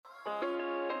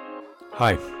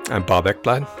Hi, I'm Bob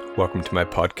Ekblad. Welcome to my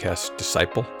podcast,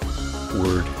 Disciple,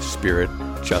 Word, Spirit,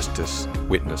 Justice,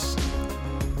 Witness.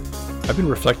 I've been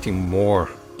reflecting more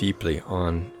deeply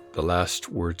on the last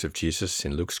words of Jesus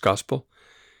in Luke's Gospel,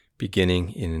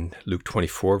 beginning in Luke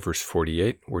 24, verse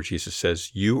 48, where Jesus says,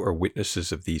 "You are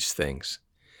witnesses of these things."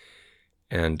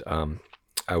 And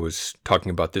I was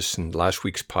talking about this in last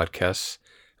week's podcast,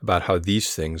 about how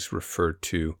these things refer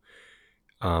to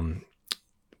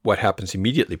what happens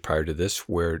immediately prior to this,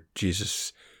 where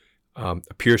Jesus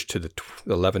appears to the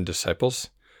 11 disciples,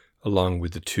 along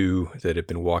with the two that had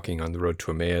been walking on the road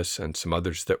to Emmaus and some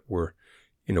others that were,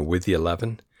 with the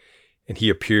 11. And he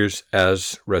appears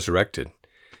as resurrected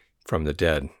from the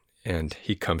dead. And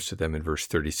he comes to them in verse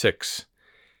 36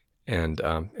 and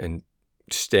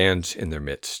stands in their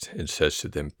midst and says to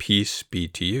them, "Peace be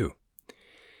to you."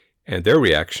 And their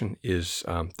reaction is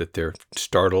that they're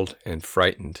startled and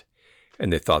frightened,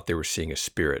 and they thought they were seeing a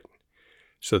spirit.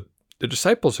 So the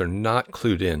disciples are not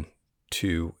clued in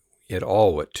to at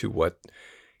all what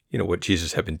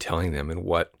Jesus had been telling them, and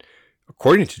what,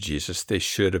 according to Jesus, they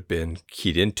should have been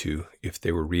keyed into if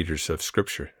they were readers of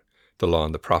Scripture, the law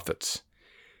and the prophets.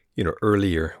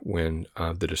 Earlier when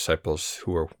the disciples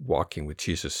who are walking with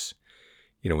Jesus,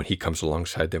 when he comes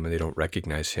alongside them and they don't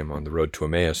recognize him on the road to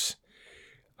Emmaus,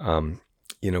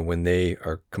 when they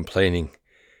are complaining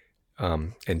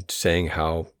and saying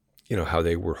how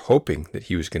they were hoping that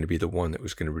he was going to be the one that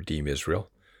was going to redeem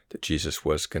Israel, that Jesus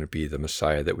was going to be the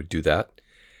Messiah that would do that,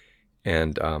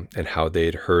 and how they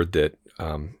had heard that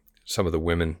some of the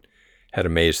women had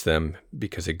amazed them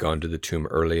because they'd gone to the tomb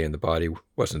early and the body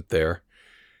wasn't there,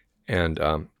 and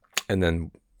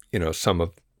then some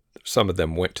of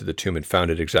them went to the tomb and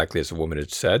found it exactly as the woman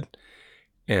had said,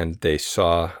 and they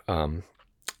saw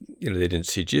they didn't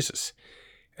see Jesus.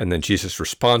 And then Jesus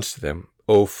responds to them,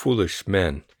 "O foolish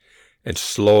men, and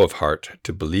slow of heart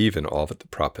to believe in all that the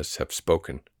prophets have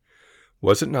spoken.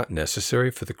 Was it not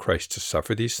necessary for the Christ to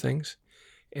suffer these things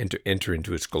and to enter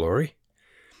into his glory?"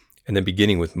 And then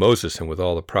beginning with Moses and with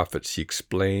all the prophets, he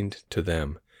explained to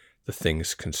them the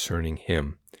things concerning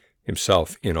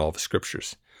himself in all the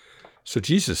scriptures. So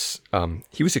Jesus,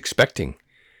 he was expecting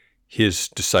his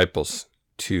disciples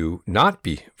to not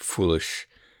be foolish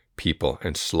people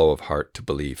and slow of heart to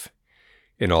believe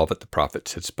in all that the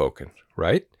prophets had spoken,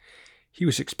 right? He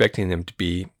was expecting them to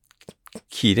be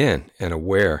keyed in and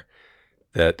aware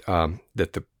that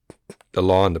the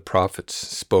law and the prophets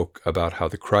spoke about how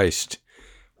the Christ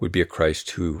would be a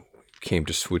Christ who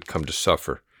would come to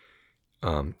suffer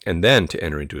and then to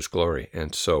enter into his glory.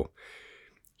 And so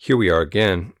here we are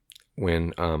again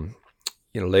when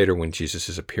later when Jesus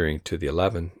is appearing to the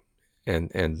 11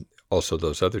 and also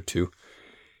those other two.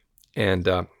 And,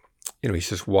 he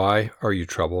says, "Why are you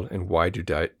troubled, and why do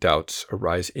doubts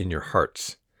arise in your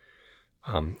hearts?"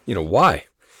 Why?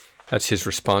 That's his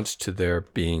response to their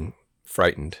being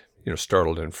frightened,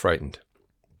 startled and frightened.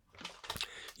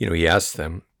 He asks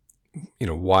them,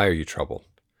 "Why are you troubled?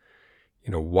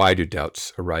 Why do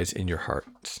doubts arise in your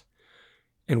hearts?"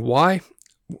 And why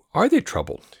are they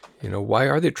troubled? Why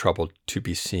are they troubled to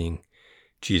be seeing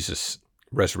Jesus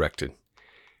resurrected?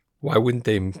 Why wouldn't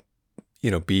they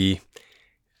be,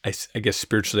 I guess,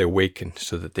 spiritually awakened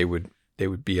so that they would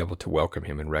be able to welcome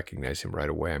him and recognize him right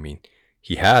away? I mean,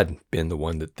 he had been the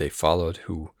one that they followed,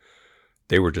 who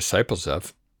they were disciples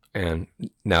of, and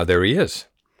now there he is.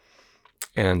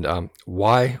 And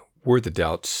why were the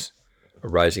doubts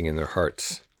arising in their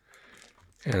hearts?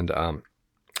 And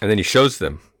then he shows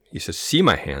them. He says, "See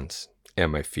my hands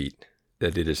and my feet,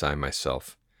 that it is I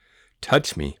myself.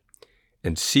 Touch me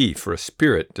and see, for a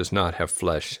spirit does not have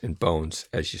flesh and bones,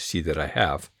 as you see that I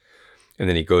have." And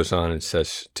then he goes on and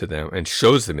says to them, and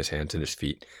shows them his hands and his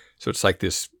feet. So it's like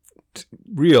this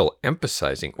real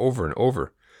emphasizing over and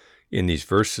over in these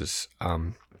verses,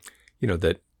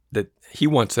 that he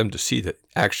wants them to see that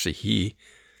actually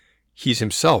he's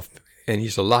himself, and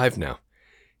he's alive now,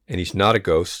 and he's not a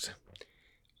ghost.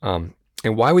 And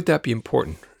why would that be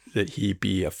important, that he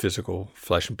be a physical,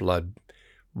 flesh and blood,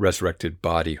 resurrected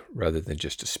body rather than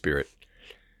just a spirit?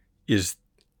 Isn't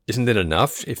it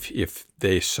enough if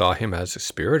they saw him as a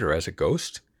spirit or as a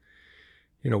ghost?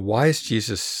 Why is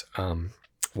Jesus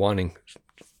wanting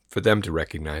for them to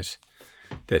recognize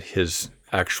that his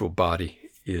actual body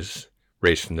is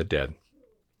raised from the dead?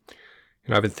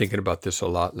 I've been thinking about this a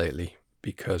lot lately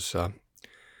because a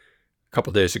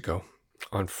couple days ago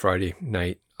on Friday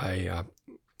night, I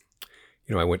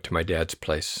went to my dad's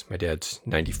place. My dad's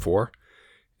 94.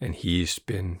 And he's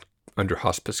been under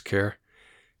hospice care.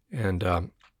 And,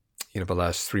 the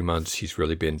last 3 months, he's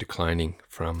really been declining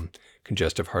from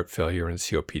congestive heart failure and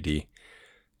COPD.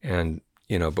 And,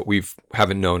 but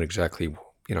haven't known exactly,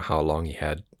 how long he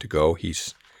had to go.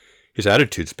 His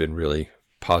attitude's been really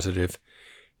positive.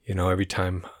 Every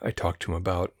time I talk to him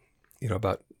about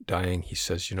dying, he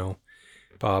says,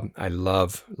 Bob, I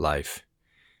love life.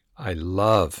 I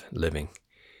love living.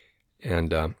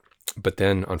 And, but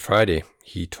then on Friday,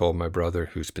 he told my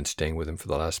brother, who's been staying with him for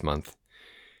the last month,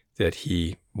 that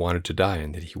he wanted to die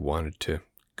and that he wanted to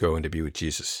go and to be with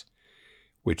Jesus,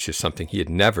 which is something he had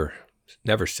never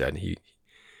said.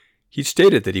 He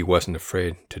stated that he wasn't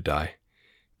afraid to die,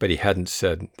 but he hadn't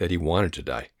said that he wanted to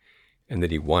die and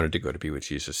that he wanted to go to be with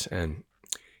Jesus. And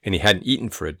he hadn't eaten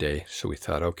for a day. So we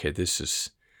thought, okay, this is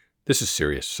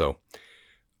serious. So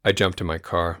I jumped in my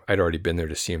car. I'd already been there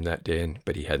to see him that day,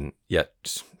 but he hadn't yet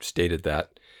stated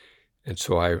that. And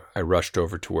so I rushed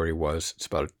over to where he was. It's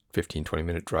about a 15-20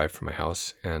 minute drive from my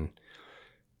house, and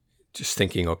just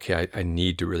thinking, okay, I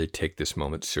need to really take this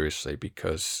moment seriously,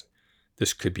 because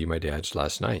this could be my dad's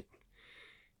last night.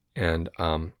 And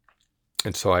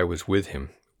so I was with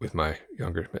him, with my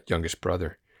youngest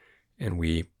brother, and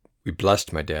we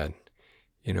blessed my dad.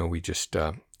 We just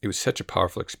it was such a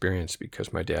powerful experience,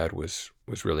 because my dad was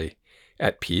really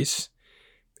at peace,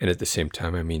 and at the same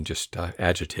time, just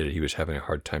agitated. He was having a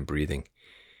hard time breathing.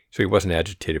 So he wasn't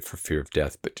agitated for fear of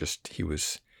death, but just he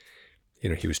was in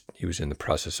the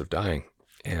process of dying.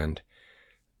 And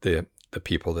the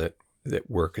people that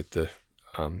work at the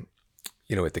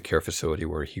at the care facility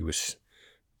where he was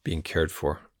being cared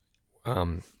for,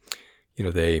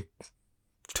 they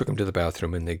took him to the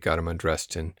bathroom and they got him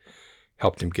undressed and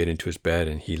helped him get into his bed,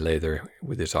 and he lay there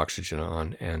with his oxygen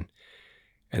on, and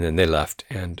then they left,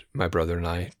 and my brother and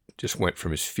I just went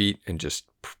from his feet and just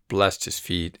blessed his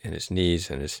feet and his knees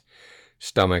and his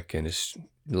stomach and his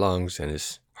lungs and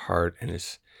his heart and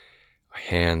his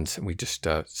hands, and we just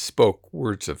spoke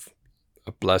words of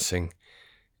blessing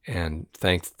and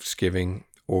thanksgiving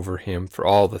over him for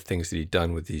all the things that he'd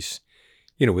done with these,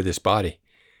 with his body,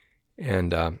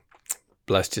 and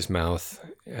blessed his mouth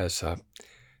as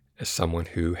someone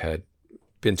who had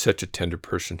been such a tender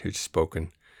person, who'd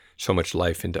spoken so much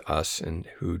life into us, and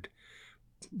who'd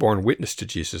borne witness to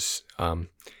Jesus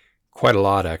quite a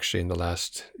lot, actually, in the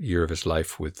last year of his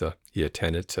life with the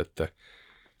attendants at the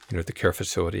care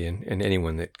facility, and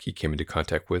anyone that he came into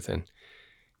contact with. And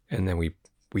then we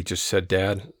just said,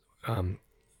 Dad,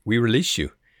 we release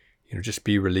you. Just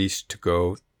be released to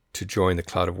go to join the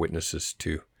cloud of witnesses,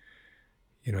 to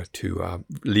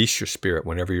release your spirit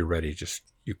whenever you're ready. Just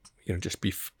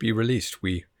be released.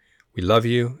 We love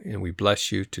you and we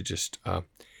bless you to just and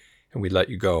we let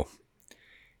you go.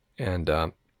 And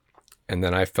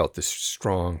then I felt this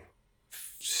strong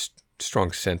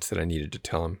sense that I needed to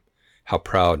tell him how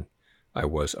proud I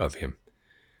was of him,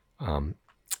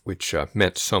 which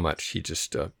meant so much. He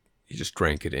just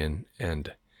drank it in,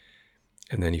 and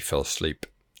then he fell asleep,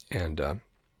 and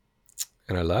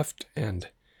I left. And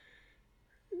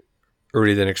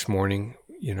early the next morning,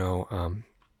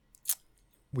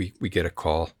 we get a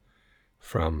call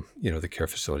from the care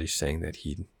facility saying that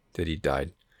he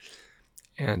died,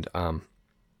 and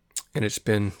it's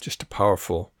been just a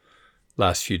powerful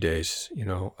last few days.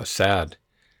 A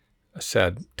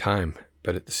sad time,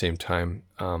 but at the same time,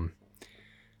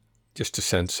 just a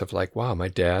sense of like, wow, my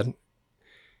dad,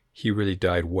 he really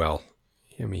died well.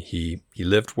 He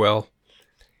lived well,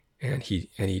 and he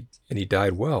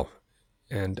died well,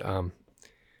 and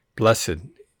blessed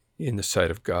in the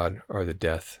sight of God are the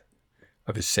death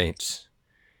of his saints.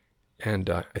 And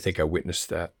I think I witnessed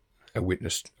that. I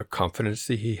witnessed a confidence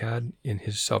that he had in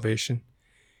his salvation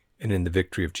and in the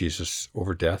victory of Jesus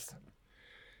over death.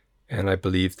 And I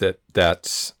believe that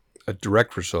that's a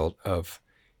direct result of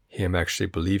him actually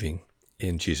believing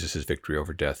in Jesus' victory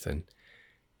over death, and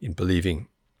in believing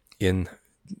in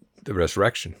the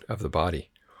resurrection of the body,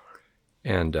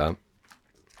 and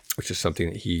which is something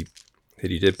that he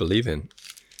did believe in.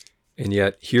 And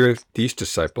yet here, these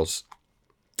disciples,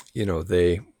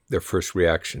 their first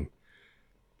reaction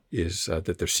is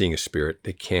that they're seeing a spirit.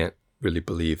 They can't really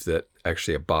believe that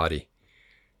actually a body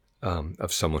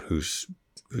of someone who's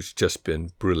just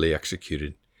been brutally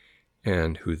executed,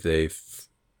 and who they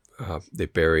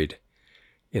buried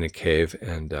in a cave,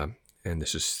 and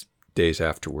this is days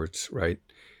afterwards, right?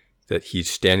 That he's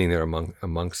standing there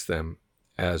amongst them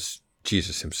as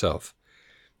Jesus himself,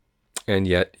 and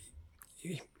yet,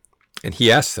 and he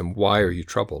asks them, "Why are you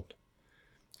troubled?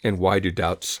 And why do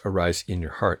doubts arise in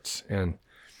your hearts?" And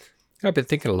I've been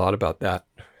thinking a lot about that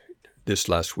this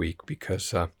last week,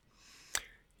 because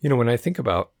when I think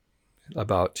about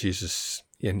Jesus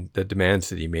and the demands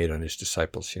that he made on his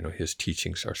disciples, his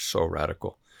teachings are so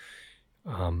radical.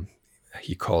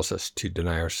 He calls us to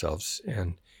deny ourselves,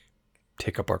 and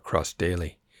take up our cross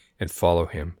daily and follow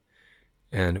him.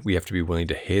 And we have to be willing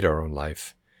to hate our own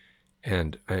life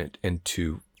and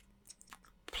to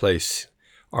place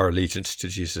our allegiance to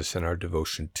Jesus and our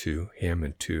devotion to him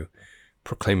and to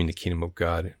proclaiming the kingdom of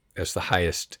God as the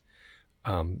highest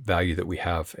value that we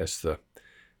have, as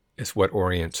what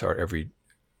orients our every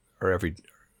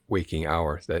waking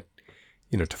hour. That,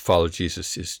 to follow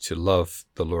Jesus is to love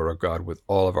the Lord our God with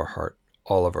all of our heart,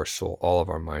 all of our soul, all of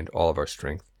our mind, all of our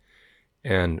strength.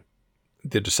 And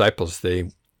the disciples,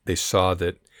 they saw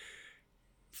that,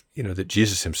 that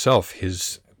Jesus himself,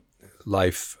 his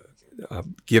life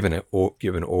given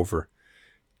over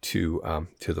to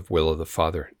the will of the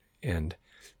Father and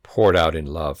poured out in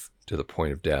love to the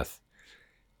point of death,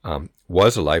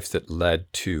 was a life that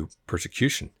led to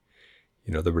persecution.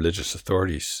 The religious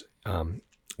authorities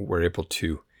were able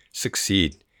to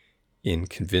succeed in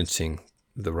convincing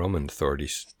the Roman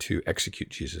authorities to execute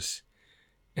Jesus,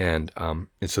 and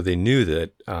so they knew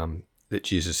that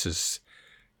Jesus'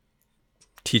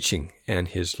 teaching and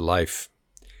his life,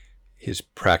 his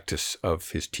practice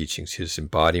of his teachings, his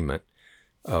embodiment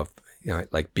of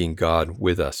like being God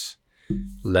with us,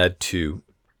 led to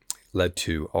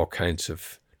all kinds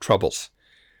of troubles,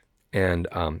 and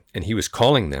he was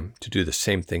calling them to do the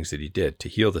same things that he did: to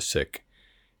heal the sick,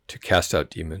 to cast out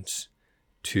demons,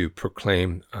 to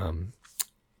proclaim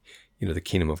the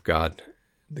kingdom of God,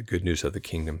 the good news of the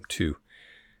kingdom, to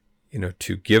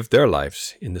give their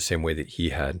lives in the same way that he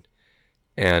had.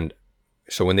 And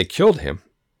so when they killed him,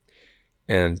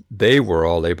 and they were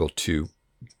all able to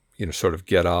sort of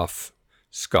get off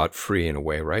scot-free in a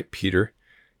way, right? Peter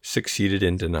succeeded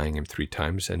in denying him 3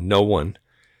 times, and no one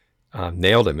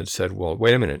nailed him and said, well,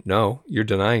 wait a minute, no, you're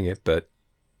denying it, but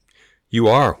you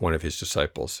are one of his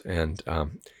disciples, and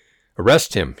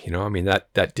arrest him.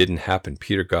 That didn't happen.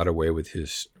 Peter got away with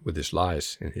his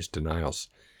lies and his denials,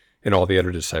 and all the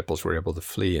other disciples were able to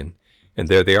flee, and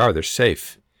there they are, they're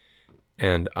safe.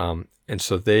 And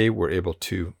so they were able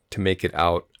to make it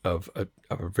out of a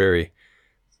very,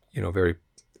 very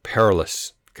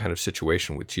perilous kind of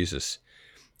situation with Jesus.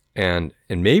 And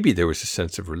maybe there was a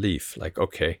sense of relief, like,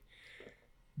 okay,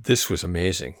 this was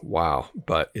amazing. Wow,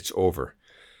 but it's over.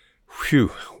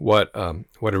 Whew, what a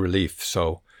relief.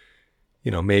 So,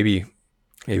 maybe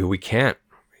we can't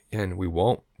and we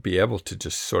won't be able to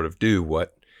just sort of do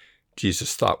what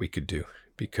Jesus thought we could do,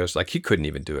 because he couldn't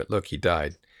even do it. Look, he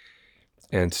died.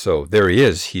 And so there he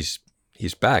is. He's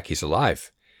back. He's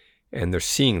alive. And they're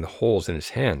seeing the holes in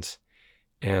his hands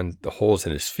and the holes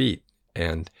in his feet.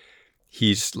 And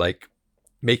he's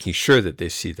making sure that they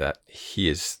see that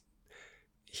he's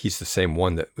the same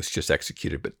one that was just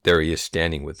executed, but there he is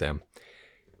standing with them.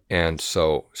 And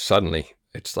so suddenly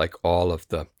it's like all of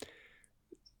the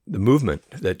movement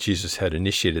that Jesus had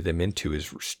initiated them into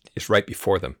is right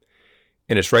before them.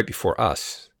 And it's right before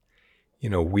us.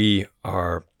 We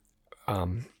are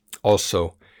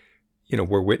also,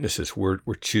 we're witnesses.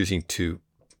 We're choosing to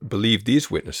believe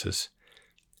these witnesses,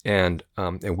 and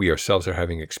we ourselves are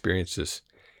having experiences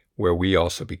where we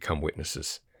also become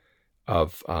witnesses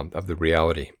of the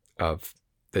reality of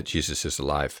that Jesus is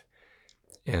alive,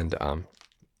 and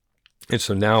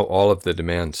so now all of the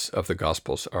demands of the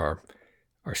Gospels are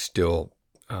still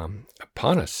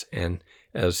upon us, and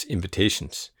as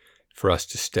invitations for us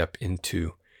to step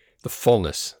into the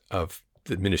fullness of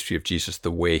the ministry of Jesus,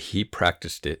 the way he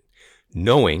practiced it,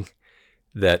 knowing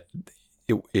that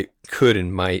it could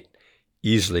and might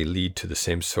easily lead to the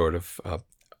same sort of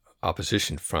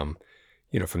opposition from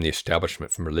the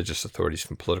establishment, from religious authorities,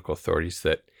 from political authorities,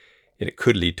 that it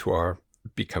could lead to our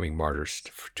becoming martyrs,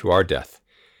 to our death.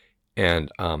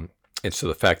 And so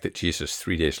the fact that Jesus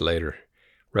 3 days later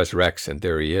resurrects and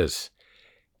there he is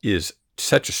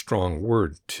such a strong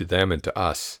word to them and to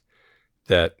us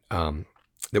that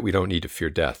we don't need to fear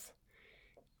death.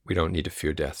 We don't need to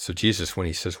fear death. So Jesus, when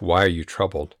he says, why are you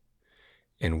troubled?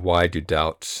 And why do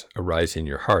doubts arise in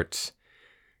your hearts?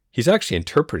 He's actually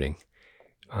interpreting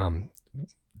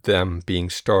them being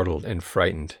startled and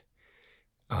frightened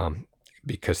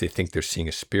because they think they're seeing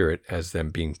a spirit, as them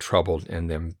being troubled and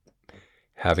them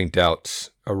having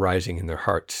doubts arising in their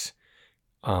hearts.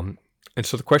 And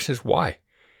so the question is, why?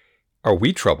 Are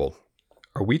we troubled?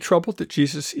 Are we troubled that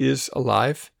Jesus is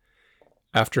alive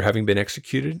after having been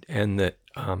executed, and that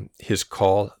his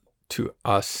call to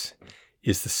us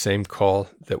is the same call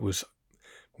that was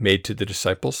made to the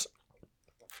disciples,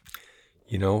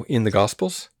 in the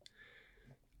Gospels?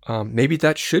 Maybe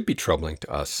that should be troubling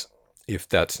to us if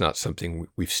that's not something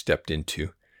we've stepped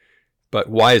into. But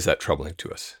why is that troubling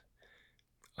to us?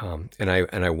 And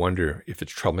I wonder if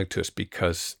it's troubling to us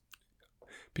because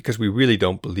we really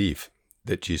don't believe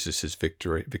that Jesus is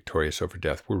victorious over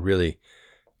death. We're really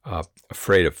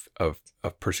afraid of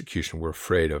persecution. We're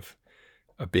afraid of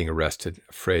being arrested,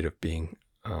 afraid of being,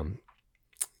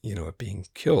 of being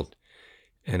killed,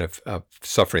 and of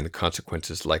suffering the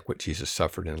consequences like what Jesus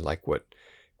suffered and like what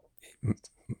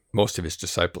most of his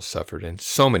disciples suffered. And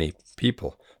so many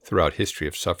people throughout history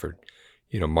have suffered,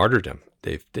 martyrdom.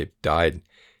 They've died,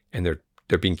 and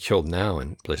they're being killed now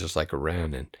in places like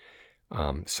Iran and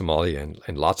Somalia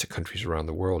and lots of countries around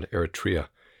the world, Eritrea,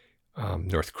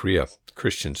 North Korea.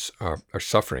 Christians are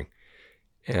suffering,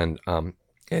 and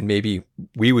maybe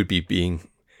we would be being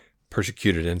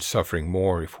persecuted and suffering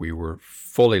more if we were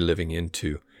fully living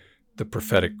into the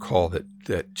prophetic call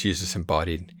that Jesus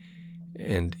embodied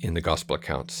and in the gospel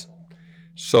accounts.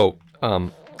 So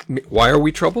why are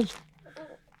we troubled?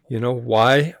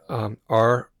 Why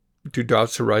do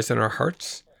doubts arise in our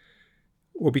hearts?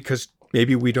 Well, because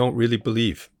maybe we don't really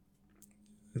believe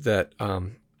that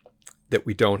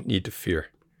we don't need to fear,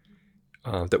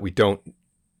 that we don't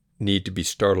need to be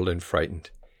startled and frightened,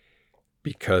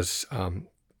 because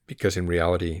in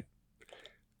reality,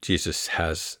 Jesus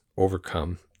has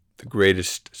overcome the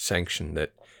greatest sanction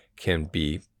that can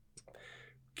be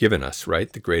given us,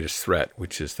 right? The greatest threat,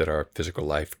 which is that our physical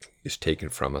life is taken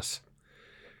from us.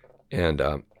 And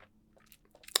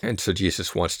so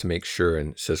Jesus wants to make sure,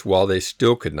 and says, while they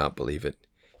still could not believe it,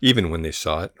 even when they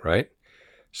saw it, right?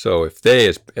 So if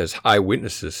they, as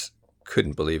eyewitnesses,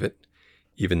 couldn't believe it,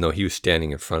 even though he was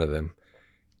standing in front of them,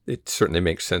 it certainly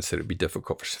makes sense that it would be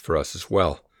difficult for us as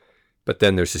well. But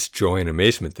then there's this joy and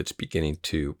amazement that's beginning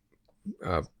to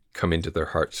come into their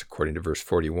hearts, according to verse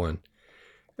 41.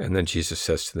 And then Jesus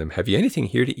says to them, have you anything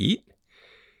here to eat?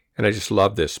 And I just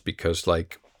love this because,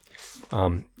 that's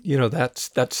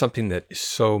something that is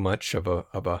so much of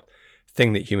a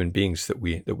thing that human beings that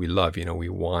we love.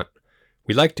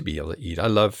 We like to be able to eat. I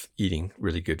love eating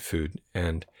really good food,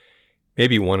 and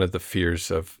maybe one of the fears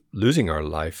of losing our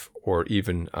life, or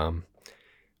even of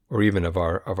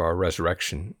our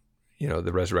resurrection,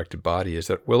 the resurrected body, is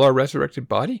that will our resurrected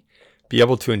body be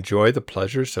able to enjoy the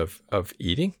pleasures of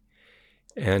eating,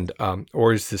 and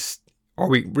or are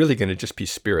we really going to just be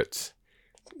spirits,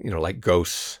 like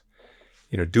ghosts?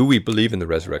 Do we believe in the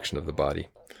resurrection of the body?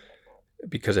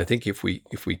 Because I think if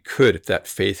that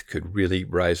faith could really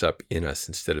rise up in us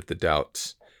instead of the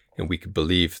doubts, and we could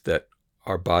believe that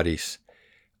our bodies,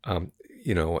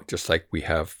 just like we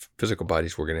have physical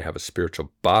bodies, we're going to have a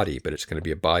spiritual body, but it's going to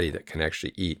be a body that can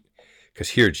actually eat. Because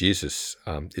here Jesus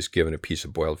is given a piece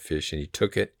of boiled fish, and he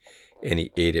took it and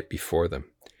he ate it before them.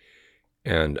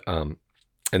 And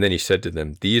then he said to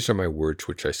them, these are my words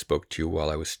which I spoke to you while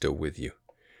I was still with you,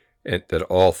 and that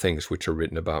all things which are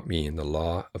written about me in the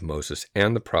law of Moses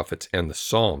and the prophets and the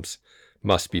Psalms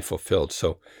must be fulfilled.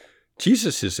 So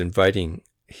Jesus is inviting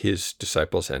his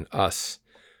disciples and us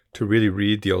to really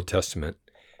read the Old Testament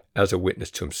as a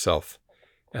witness to himself,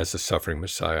 as a suffering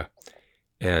Messiah,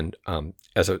 and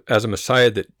as a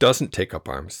Messiah that doesn't take up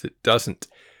arms, that doesn't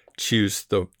choose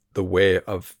the way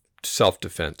of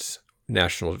self-defense,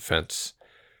 national defense,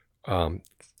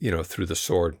 through the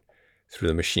sword, through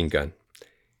the machine gun.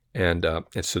 And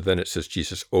so then it says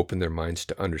Jesus opened their minds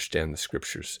to understand the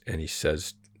scriptures, and he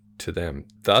says to them,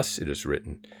 thus it is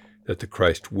written that the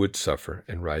Christ would suffer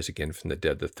and rise again from the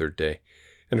dead the third day.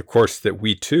 And of course that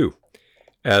we too,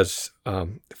 as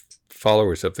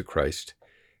followers of the Christ,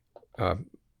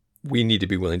 we need to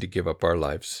be willing to give up our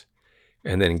lives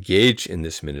and then engage in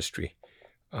this ministry,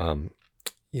 in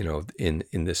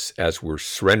this, as we're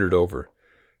surrendered over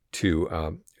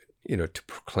to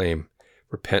proclaim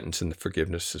repentance and the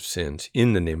forgiveness of sins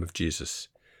in the name of Jesus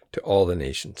to all the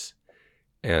nations.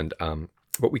 And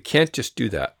but we can't just do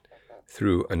that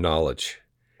through a knowledge.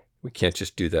 We can't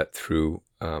just do that through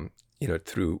I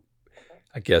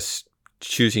guess,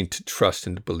 choosing to trust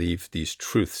and to believe these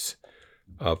truths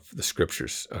of the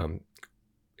scriptures.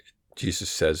 Jesus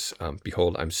says,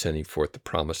 behold, I'm sending forth the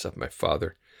promise of my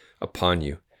Father upon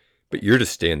you, but you're to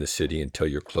stay in the city until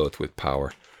you're clothed with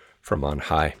power from on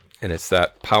high. And it's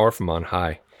that power from on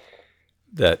high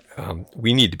that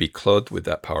we need to be clothed with,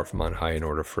 that power from on high, in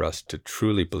order for us to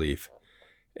truly believe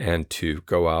and to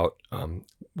go out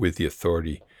with the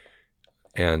authority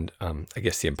and I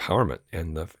guess the empowerment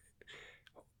and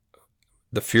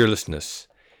the fearlessness.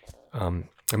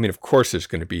 Of course, there's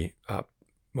going to be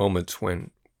moments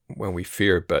when we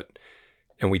fear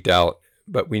and we doubt,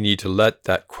 but we need to let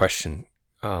that question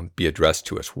be addressed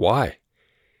to us. Why?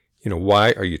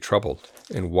 Why are you troubled?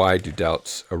 And why do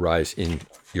doubts arise in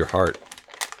your heart?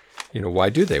 Why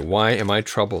do they? Why am I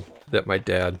troubled that my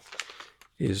dad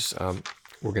is,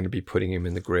 we're going to be putting him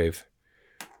in the grave.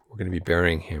 We're going to be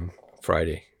burying him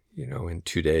Friday. in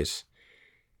 2 days.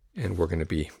 And we're going to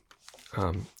be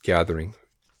gathering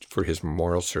for his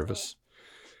memorial service.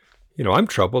 I'm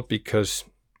troubled because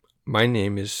my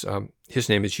name is, his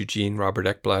name is Eugene Robert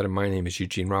Ekblad, and my name is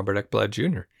Eugene Robert Ekblad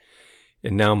Jr.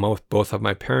 And now both of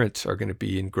my parents are going to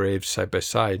be in graves side by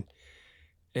side.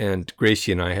 And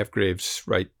Gracie and I have graves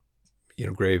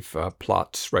grave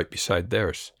plots right beside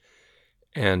theirs.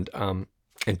 And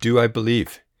do I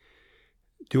believe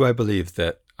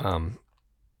that,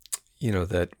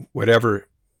 that whatever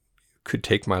could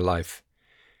take my life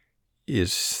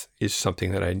is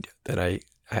something that I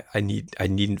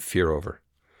needn't fear over.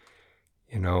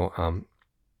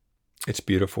 It's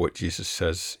beautiful what Jesus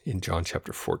says in John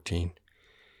chapter 14.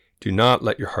 Do not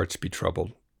let your hearts be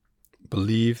troubled.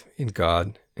 Believe in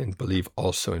God and believe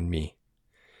also in me.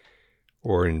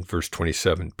 Or in verse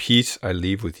 27, peace I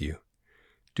leave with you.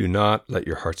 Do not let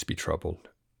your hearts be troubled,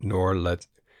 nor let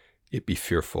it be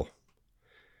fearful.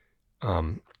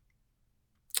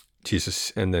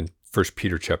 Jesus, and then 1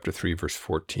 Peter chapter 3, verse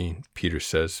 14, Peter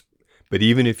says, but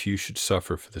even if you should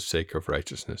suffer for the sake of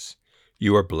righteousness,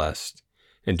 you are blessed,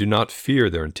 and do not fear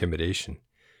their intimidation,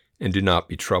 and do not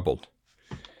be troubled.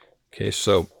 Okay,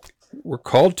 so we're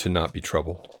called to not be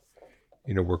troubled.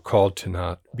 We're called to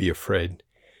not be afraid.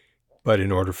 But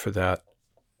in order for that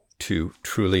to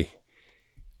truly,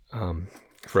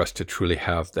 for us to truly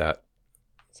have that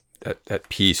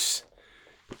peace,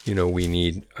 we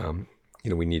need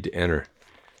to enter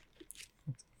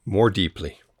more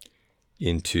deeply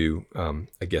into,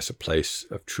 a place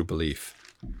of true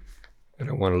belief. And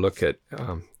I want to look at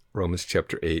Romans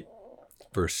chapter 8,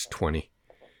 verse 20.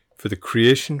 For the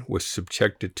creation was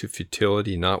subjected to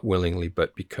futility, not willingly,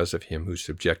 but because of him who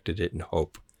subjected it in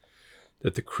hope,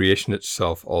 that the creation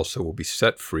itself also will be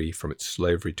set free from its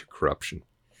slavery to corruption,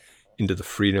 into the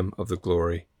freedom of the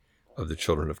glory of the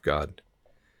children of God.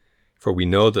 For we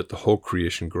know that the whole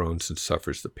creation groans and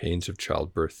suffers the pains of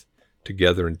childbirth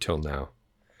together until now.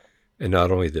 And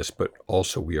not only this, but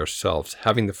also we ourselves,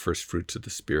 having the first fruits of the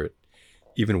Spirit,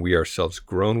 even we ourselves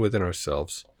groan within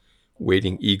ourselves,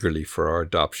 waiting eagerly for our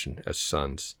adoption as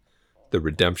sons, the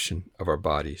redemption of our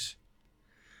bodies.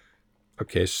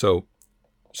 Okay, so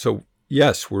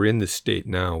yes, we're in this state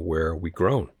now where we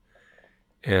groan,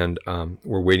 and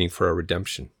we're waiting for our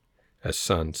redemption as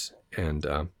sons, and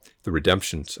the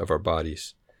redemptions of our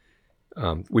bodies,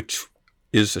 which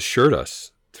is assured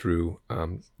us through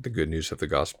the good news of the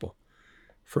gospel.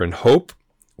 For in hope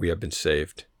we have been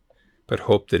saved, but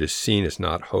hope that is seen is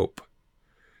not hope.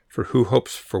 For who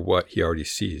hopes for what he already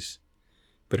sees?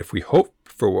 But if we hope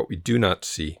for what we do not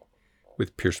see,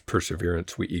 with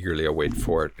perseverance we eagerly await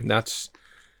for it. And that's,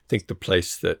 I think, the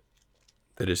place that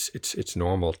is it's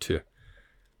normal to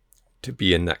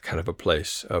be in that kind of a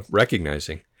place of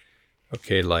recognizing,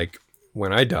 okay, like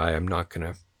when I die, I'm not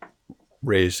going to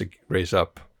raise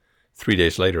up 3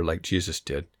 days later like Jesus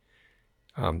did,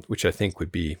 which I think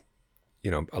would be,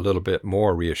 a little bit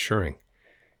more reassuring.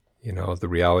 The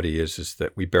reality is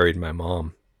that we buried my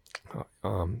mom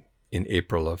in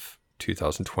April of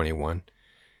 2021,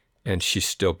 and she's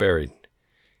still buried.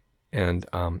 And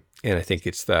I think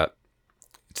it's that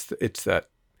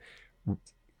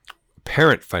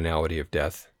apparent finality of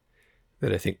death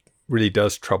that I think really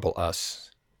does trouble us,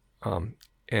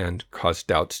 and cause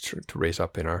doubts to raise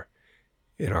up in our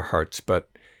hearts. But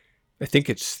I think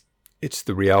it's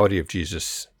the reality of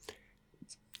Jesus,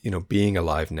 being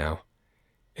alive now,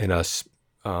 and us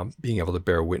being able to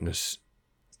bear witness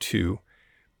to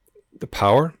the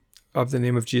power of the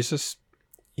name of Jesus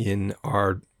in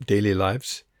our daily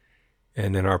lives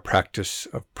and in our practice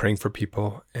of praying for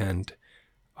people, and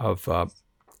of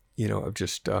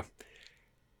just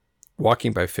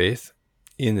walking by faith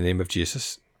in the name of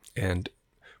Jesus, and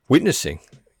witnessing,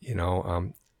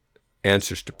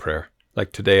 answers to prayer.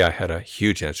 Like today, I had a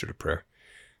huge answer to prayer.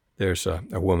 There's a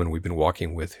woman we've been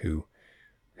walking with who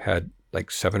had like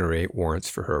 7 or 8 warrants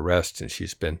for her arrest, and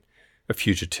she's been a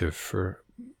fugitive for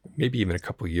maybe even a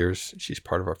couple of years. She's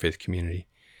part of our faith community,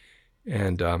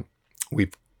 and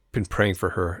we've been praying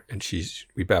for her. And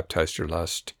we baptized her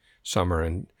last summer,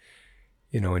 and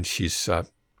and she's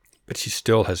but she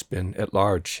still has been at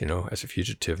large, as a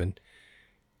fugitive, and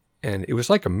it was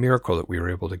like a miracle that we were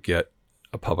able to get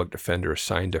a public defender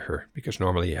assigned to her, because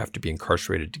normally you have to be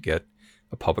incarcerated to get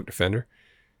a public defender.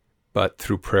 But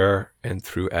through prayer and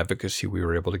through advocacy, we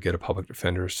were able to get a public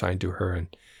defender assigned to her.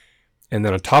 And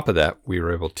then on top of that, we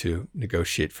were able to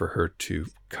negotiate for her to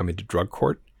come into drug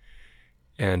court.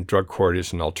 And drug court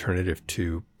is an alternative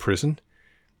to prison.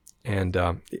 And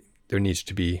there needs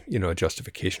to be, a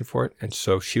justification for it. And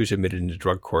so she was admitted into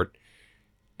drug court,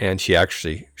 and she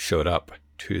actually showed up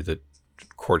to the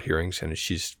court hearings, and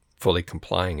she's fully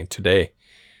complying. And today,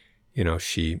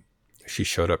 she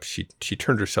showed up. She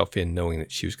turned herself in knowing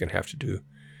that she was going to have to do,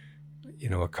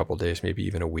 a couple days, maybe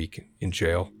even a week in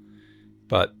jail.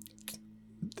 But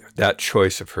that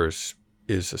choice of hers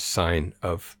is a sign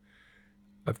of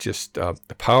just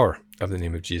the power of the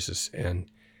name of Jesus and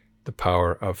the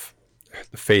power of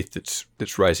the faith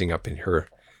that's rising up in her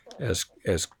as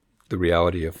the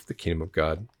reality of the kingdom of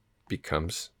God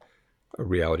becomes a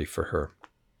reality for her.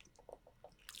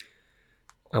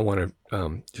 I want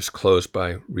to just close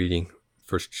by reading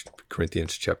 1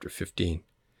 Corinthians chapter 15,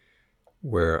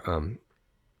 where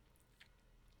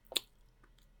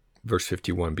verse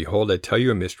 51, "Behold, I tell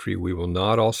you a mystery. We will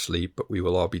not all sleep, but we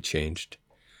will all be changed.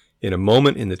 In a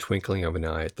moment, in the twinkling of an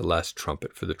eye, at the last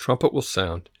trumpet. For the trumpet will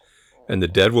sound, and the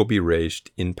dead will be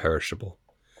raised imperishable,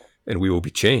 and we will be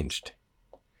changed."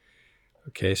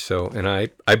 Okay, so, and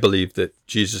I believe that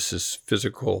Jesus'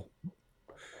 physical,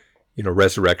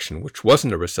 resurrection, which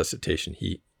wasn't a resuscitation,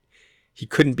 he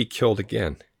couldn't be killed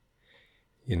again.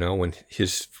 When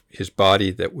his body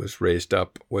that was raised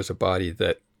up was a body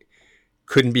that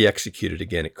couldn't be executed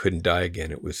again. It couldn't die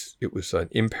again. It was an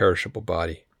imperishable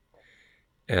body.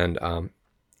 And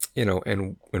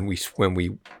and when we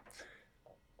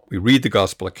read the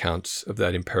gospel accounts of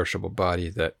that imperishable body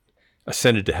that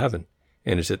ascended to heaven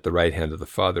and is at the right hand of the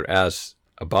Father as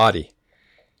a body,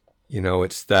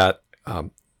 it's that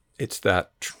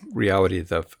reality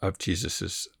of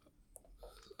Jesus's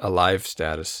alive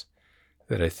status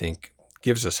that I think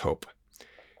gives us hope.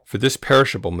 For this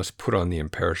perishable must put on the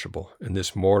imperishable, and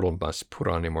this mortal must put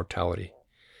on immortality.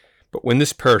 But when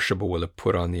this perishable will have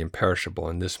put on the imperishable,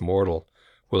 and this mortal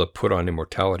will have put on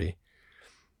immortality,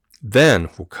 then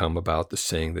will come about the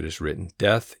saying that is written,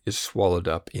 Death is swallowed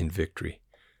up in victory.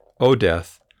 O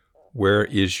death, where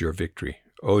is your victory?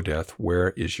 O death, where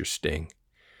is your sting?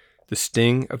 The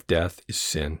sting of death is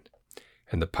sin,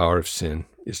 and the power of sin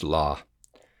is law.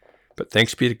 But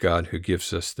thanks be to God who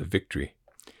gives us the victory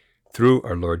through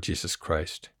our Lord Jesus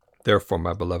Christ. Therefore,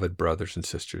 my beloved brothers and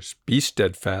sisters, be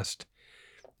steadfast,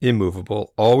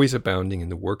 immovable, always abounding in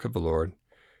the work of the Lord,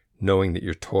 knowing that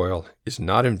your toil is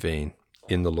not in vain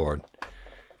in the Lord.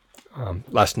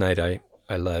 Last night I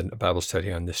led a Bible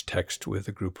study on this text with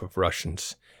a group of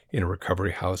Russians in a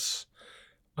recovery house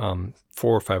 4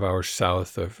 or 5 hours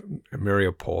south of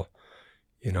Mariupol,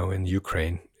 in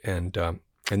Ukraine. And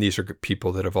these are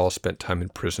people that have all spent time in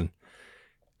prison.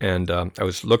 And I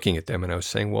was looking at them and I was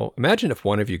saying, well, imagine if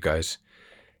one of you guys,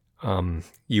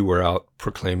 you were out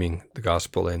proclaiming the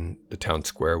gospel in the town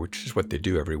square, which is what they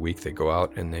do every week. They go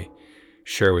out and they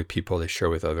share with people, they share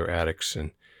with other addicts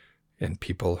and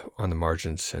people on the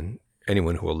margins and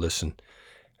anyone who will listen.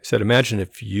 I said, imagine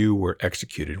if you were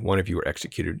executed, one of you were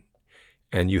executed,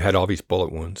 and you had all these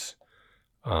bullet wounds.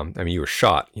 You were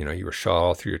shot, you were shot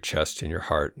all through your chest and your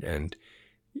heart, and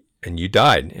you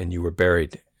died and you were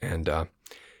buried. And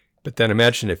but then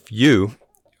imagine if you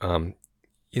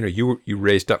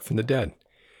raised up from the dead,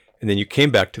 and then you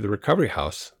came back to the recovery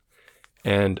house,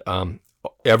 and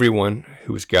everyone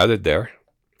who was gathered there,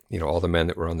 all the men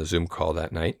that were on the Zoom call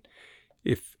that night,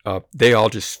 if they all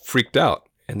just freaked out,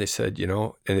 and they said,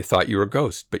 and they thought you were a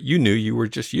ghost, but you knew you were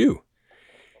just you,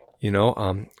 and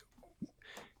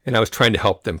I was trying to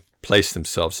help them place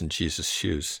themselves in Jesus'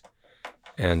 shoes,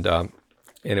 and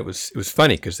it was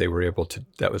funny because they were able to.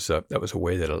 That was a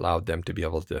way that allowed them to be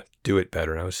able to do it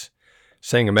better. And I was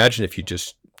saying, imagine if you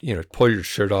just pull your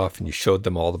shirt off and you showed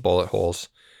them all the bullet holes,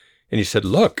 and you said,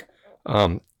 look,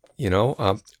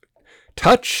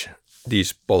 touch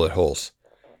these bullet holes,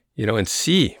 and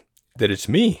see that it's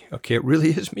me. Okay, it really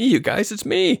is me, you guys. It's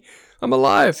me. I'm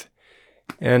alive.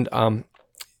 And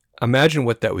imagine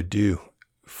what that would do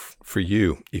for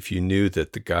you if you knew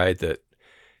that the guy that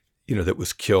that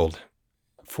was killed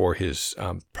for his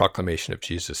proclamation of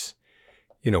Jesus,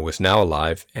 was now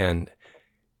alive, and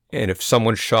if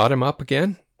someone shot him up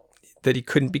again, that he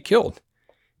couldn't be killed.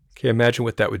 Okay, imagine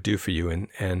what that would do for you,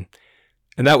 and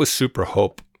that was super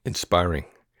hope inspiring,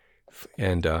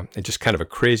 and just kind of a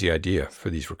crazy idea for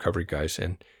these recovery guys,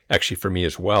 and actually for me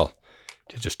as well,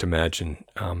 to just imagine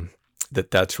that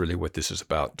that's really what this is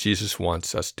about. Jesus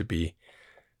wants us to be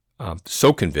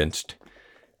so convinced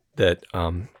that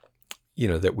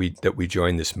that we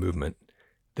join this movement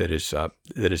that is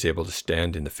able to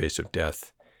stand in the face of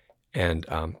death and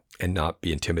not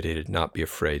be intimidated, not be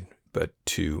afraid, but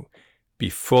to be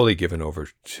fully given over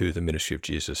to the ministry of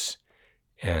Jesus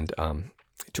and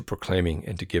to proclaiming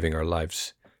and to giving our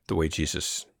lives the way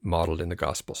Jesus modeled in the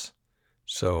Gospels.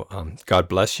 So God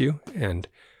bless you and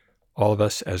all of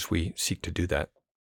us as we seek to do that.